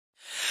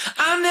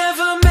I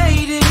never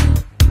made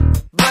it,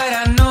 but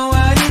I know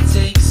what it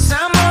takes.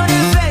 I'm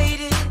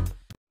motivated.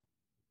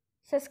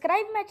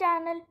 Subscribe my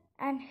channel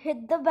and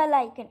hit the bell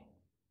icon.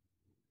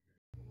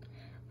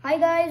 Hi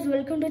guys,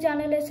 welcome to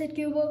channel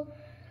Cubo.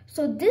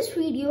 So this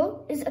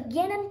video is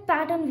again a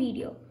pattern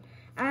video,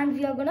 and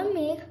we are gonna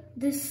make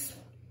the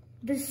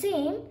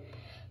same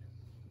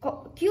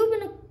cube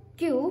in a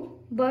cube,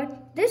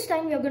 but this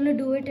time we are gonna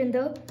do it in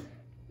the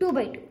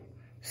 2x2.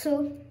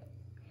 So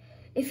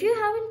if you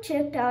haven't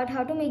checked out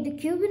how to make the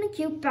cube in a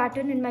cube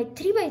pattern in my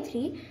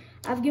 3x3,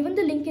 I've given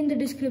the link in the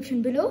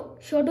description below.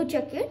 Sure to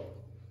check it.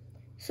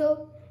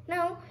 So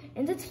now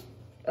in the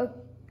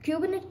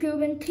cube in a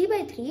cube in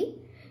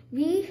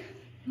 3x3,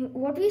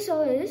 what we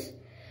saw is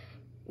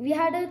we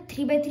had a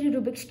 3x3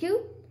 Rubik's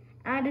cube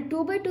and a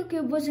 2x2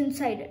 cube was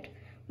inside it.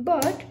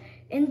 But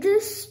in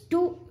this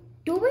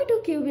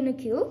 2x2 cube in a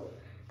cube,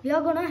 we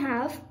are gonna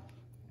have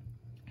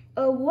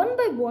a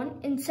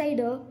 1x1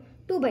 inside a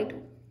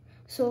 2x2.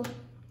 So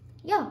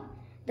yeah,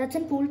 that's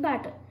a cool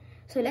pattern.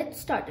 So let's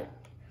start it.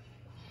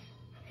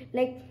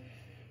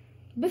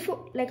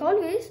 Like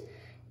always,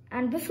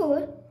 and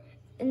before,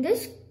 in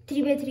this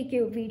 3x3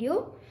 cube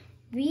video,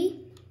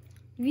 we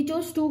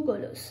chose two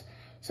colors.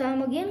 So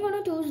I'm again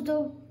gonna choose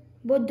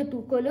both the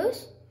two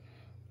colors.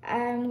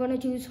 I'm gonna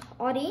choose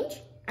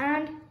orange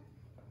and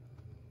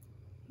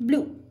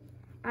blue,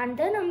 and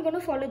then I'm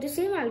gonna follow the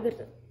same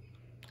algorithm.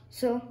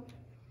 So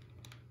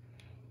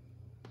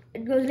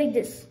it goes like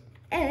this: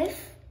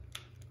 F,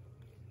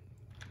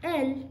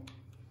 L,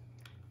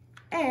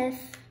 F,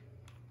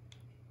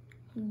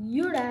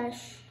 U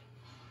dash,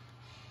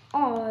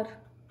 R,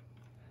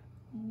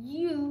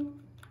 U,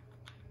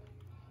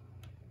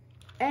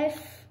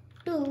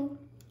 F2,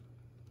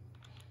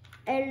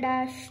 L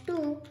dash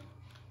 2,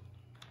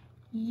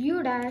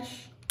 U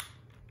dash,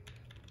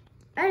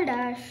 L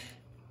dash,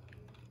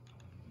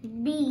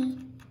 B,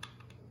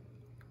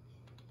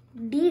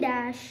 D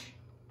dash,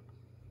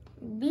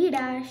 B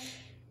dash,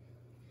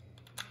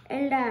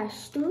 L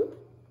dash 2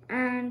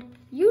 and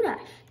U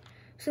dash.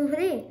 So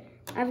hooray,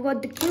 I've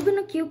got the cube in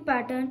a cube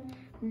pattern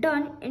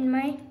done in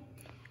my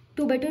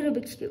 2x2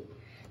 Rubik's cube.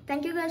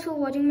 Thank you guys for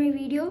watching my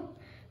video.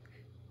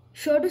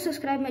 Sure to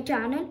subscribe my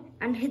channel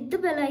and hit the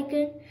bell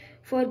icon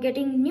for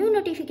getting new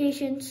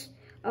notifications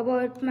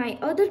about my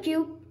other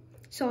cube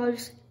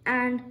solves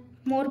and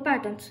more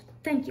patterns.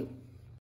 Thank you.